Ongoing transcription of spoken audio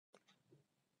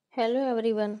Hello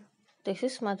everyone, this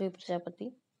is Madhvi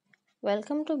Prajapati.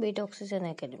 Welcome to BitOxygen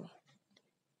Academy.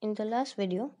 In the last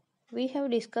video, we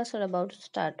have discussed about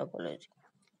star topology.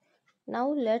 Now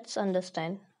let's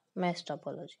understand mesh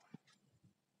topology.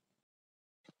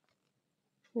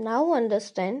 Now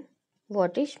understand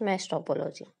what is mesh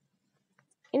topology.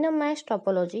 In a mesh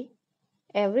topology,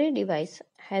 every device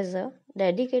has a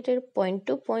dedicated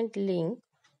point-to-point link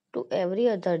to every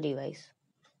other device.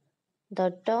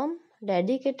 The term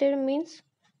dedicated means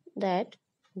that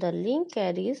the link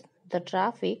carries the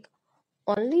traffic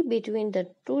only between the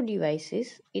two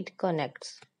devices it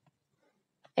connects.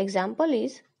 Example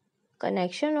is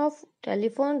connection of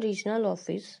telephone regional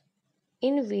office,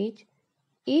 in which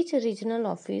each regional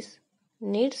office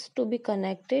needs to be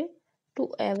connected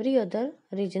to every other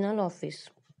regional office.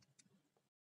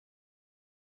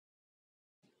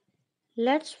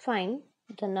 Let's find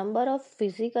the number of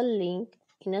physical links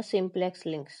in a simplex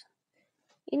links.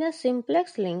 In a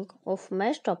simplex link of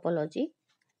mesh topology,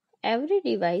 every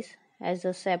device has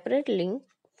a separate link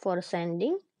for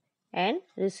sending and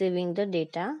receiving the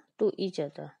data to each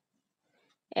other,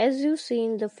 as you see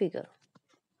in the figure.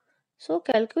 So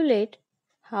calculate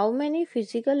how many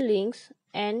physical links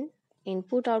and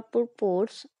input-output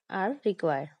ports are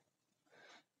required.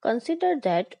 Consider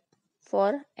that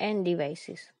for n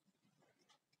devices.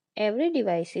 Every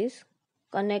device is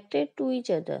connected to each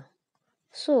other.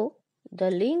 So the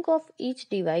link of each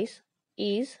device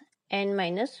is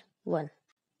n-1.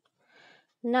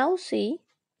 Now see,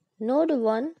 node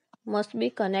 1 must be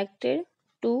connected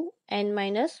to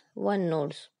n-1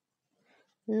 nodes.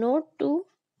 Node 2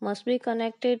 must be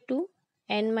connected to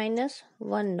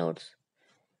n-1 nodes.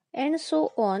 And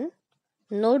so on,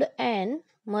 node n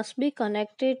must be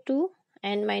connected to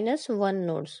n-1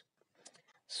 nodes.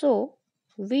 So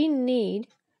we need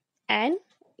n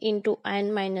into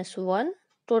n-1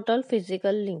 total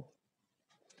physical link.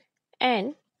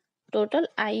 And total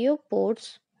I/O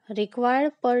ports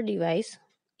required per device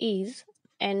is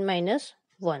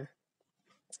n-1.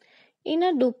 In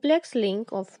a duplex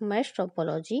link of mesh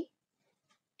topology,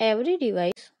 every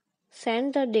device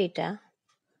sends the data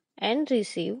and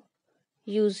receive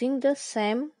using the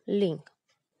same link,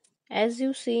 as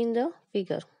you see in the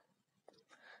figure.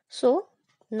 So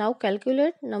now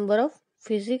calculate number of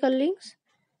physical links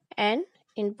and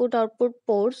input-output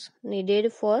ports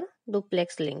needed for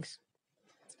duplex links.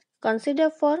 Consider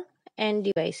for n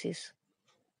devices.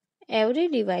 Every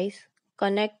device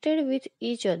connected with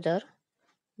each other,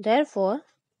 therefore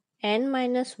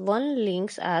n-1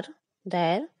 links are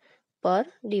there per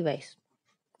device.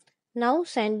 Now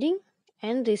sending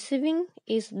and receiving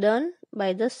is done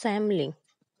by the same link.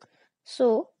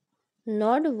 So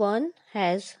node 1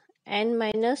 has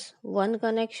n-1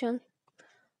 connection,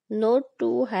 node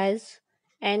 2 has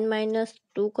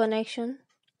n-2 connection,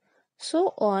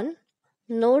 so on.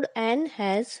 Node n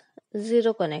has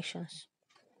 0 connections.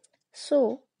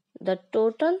 So the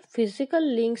total physical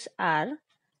links are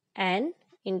n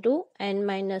into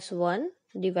n-1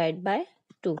 divided by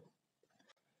 2.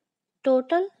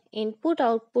 Total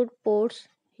input-output ports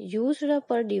used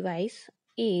per device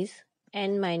is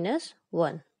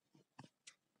n-1.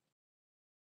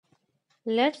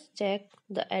 Let's check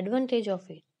the advantage of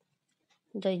it.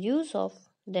 The use of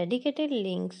dedicated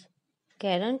links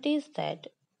guarantees that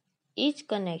each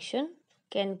connection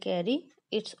can carry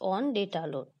its own data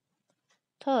load,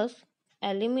 thus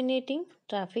eliminating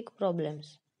traffic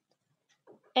problems.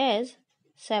 As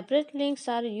separate links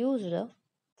are used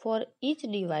for each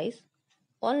device,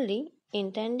 only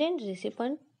intended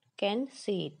recipient can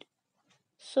see it.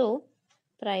 So,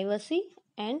 privacy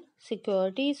and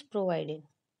security is provided.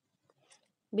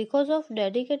 Because of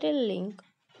dedicated link,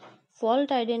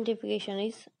 fault identification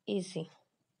is easy.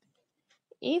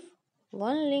 If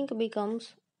one link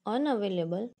becomes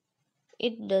unavailable,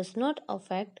 it does not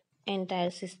affect entire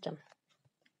system.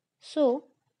 So,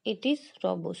 it is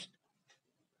robust.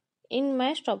 In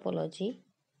mesh topology,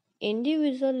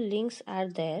 individual links are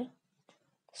there,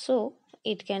 so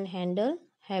it can handle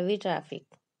heavy traffic.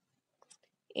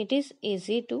 It is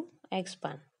easy to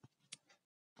expand.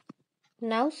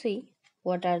 Now see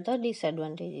what are the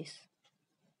disadvantages.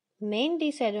 Main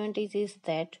disadvantage is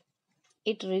that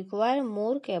it requires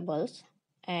more cables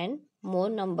and more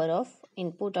number of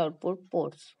input-output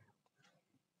ports.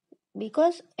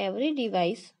 Because every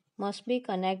device must be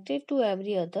connected to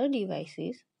every other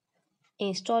devices,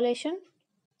 installation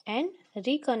and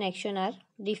reconnection are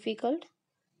difficult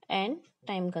and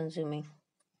time consuming.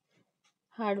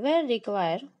 Hardware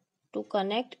required to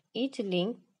connect each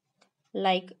link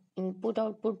like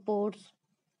input-output ports,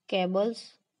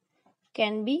 cables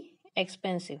can be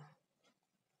expensive.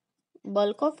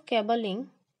 Bulk of cabling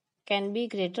can be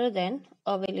greater than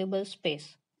available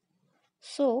space.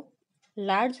 So,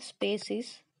 large space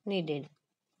is needed.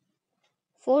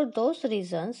 For those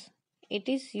reasons, it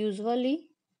is usually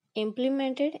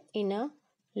implemented in a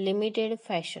limited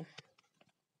fashion.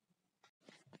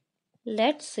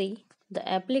 Let's see the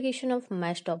application of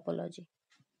mesh topology.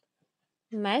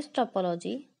 Mesh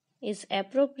topology is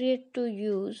appropriate to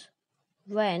use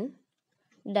when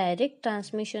direct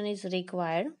transmission is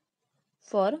required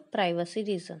for privacy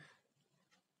reason,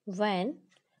 when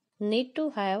need to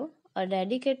have a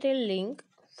dedicated link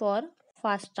for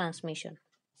fast transmission.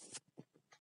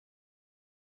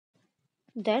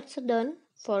 That's done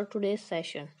for today's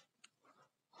session.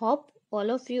 Hope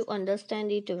all of you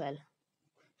understand it well.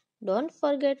 Don't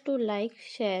forget to like,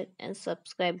 share and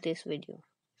subscribe this video.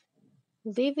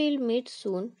 We will meet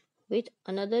soon with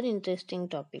another interesting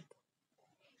topic.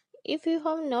 If you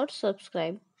have not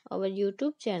subscribed our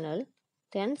YouTube channel,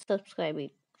 then subscribe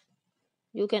it.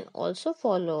 You can also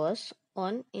follow us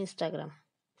on Instagram.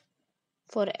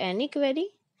 For any query,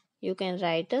 you can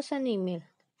write us an email.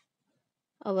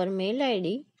 Our mail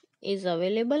ID is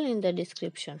available in the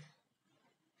description.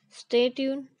 Stay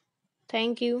tuned.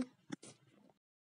 Thank you.